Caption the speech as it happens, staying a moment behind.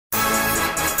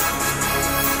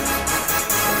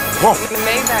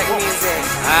Maybach music.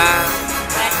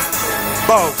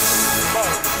 Boss.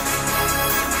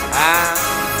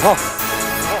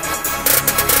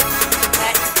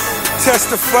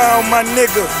 Testify on my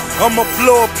nigga, I'ma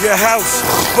blow up your house.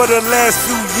 For the last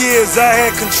few years, I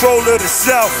had control of the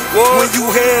South. When you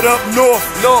head up north,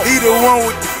 he the one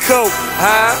with the coat.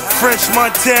 French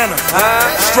Montana,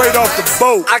 straight off the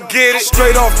boat. I get it.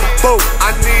 Straight off the boat.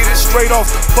 I need it. Straight off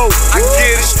the boat. I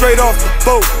get it. Straight off the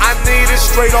boat. I need it.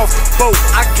 Straight off the boat.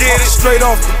 I get it. Straight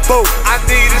off the boat. I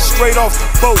need it. Straight off the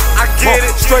boat. I get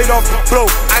it. Straight off the boat.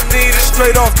 I need it.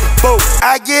 Straight off the boat.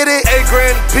 I get it. 8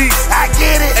 grand a piece. I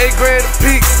get it. 8 grand a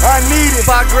piece. I need it.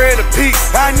 5 grand a piece.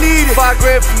 I need it. 5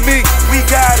 grand for me. We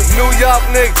got it. New York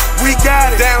niggas. We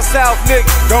got it. Down south niggas.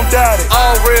 Don't doubt it.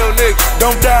 All real niggas.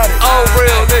 Don't doubt it. All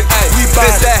real niggas. We bout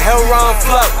This it. that Hellron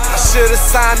flow. I should've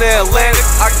signed the Atlantic.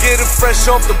 I get it fresh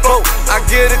off the boat. I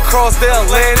get it across the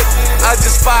Atlantic. I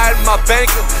just fired my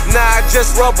banker. Nah, I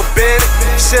just rubber band it.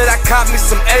 Should I cop me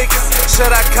some acres? Should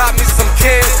I cop me some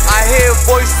cans? I hear a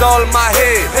voice all in my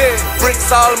head. Bricks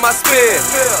all in my spear.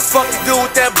 Fuck you do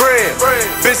with that bread?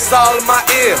 Bitch all in my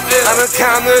ear. I done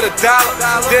counted $1,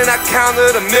 then I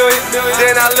counted $1 million.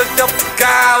 Then I looked up the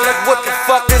guy like, what the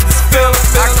fuck is this feeling?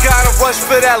 I gotta rush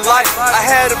for that life. I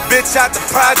had a bitch out the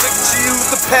project. She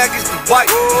used the package to white.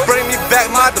 Bring me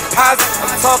back my deposit.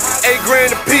 I'm talking 8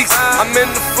 grand a piece. I'm in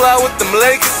the flow with them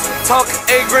Lakers. Talking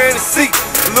 8 grand a seat.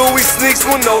 Louis sneaks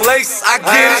with no lace. I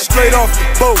get it. Straight off the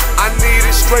boat. I need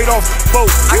it. Straight off the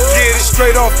boat. I get it.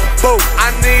 Straight off the boat. I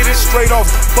need it. Straight off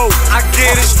the boat. I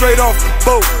get it. Straight off the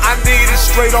boat. I need it.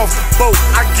 Straight off the boat.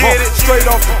 I get it. Straight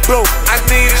off the boat. I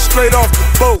need it. Straight off the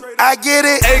boat. I get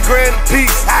it. 8 grand a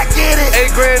piece. I get it.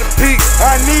 8 grand a piece.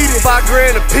 I need it. 5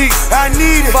 grand a piece. I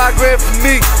need it. 5 grand for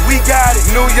me. We got it.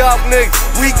 New York niggas.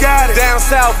 We got it. Down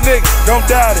south niggas. Don't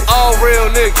doubt it. All real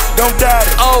niggas. Don't doubt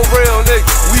it. All real niggas.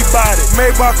 We bout it.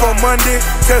 Maybach on Monday,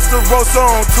 Testarossa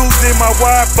on Tuesday, my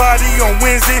wide body on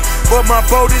Wednesday, but my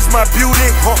boat is my beauty.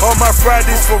 On my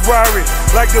Fridays Ferrari,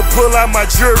 like to pull out my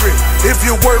jury. If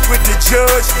you work with the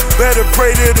judge, better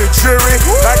pray to the jury.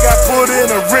 I got put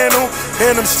in a rental,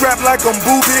 and I'm strapped like I'm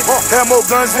booby. Have more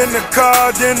guns in the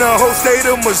car than the whole state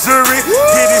of Missouri.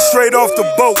 Get it straight off the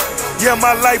boat. Yeah,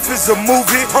 my life is a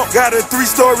movie. Got a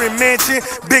 3-story mansion,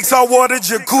 big saltwater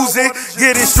jacuzzi.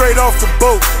 Get it straight off the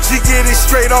boat. She get it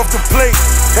straight off the plate.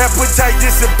 Appetite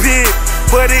disappeared,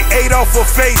 but it ate off her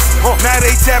face. Now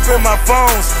they tapping my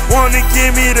phones, wanna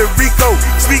give me the Rico.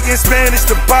 Speaking Spanish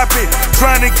to pop it,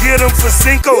 trying to get them for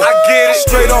Cinco. I get it.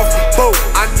 Straight off the boat.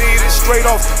 I need it. Straight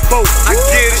off the boat. I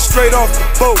get it. Straight off the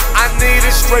boat. I need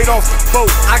it. Straight off the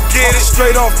boat. I get it.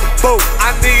 Straight off the boat.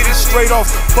 I need it. Straight off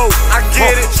the boat. I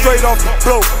get it. Straight off the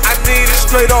boat. I need it.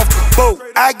 Straight off the boat.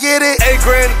 I get it. 8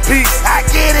 grand a piece. I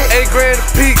get it. 8 grand a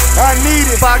piece. I need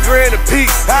it. 5 grand a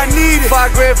piece. I need it.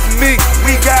 5 grand for me.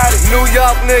 We got it. New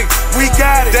York niggas. We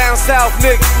got it. Down south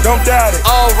niggas. Don't doubt it.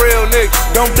 All real niggas.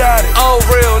 Don't doubt it. All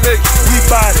real niggas. We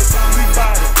bout it.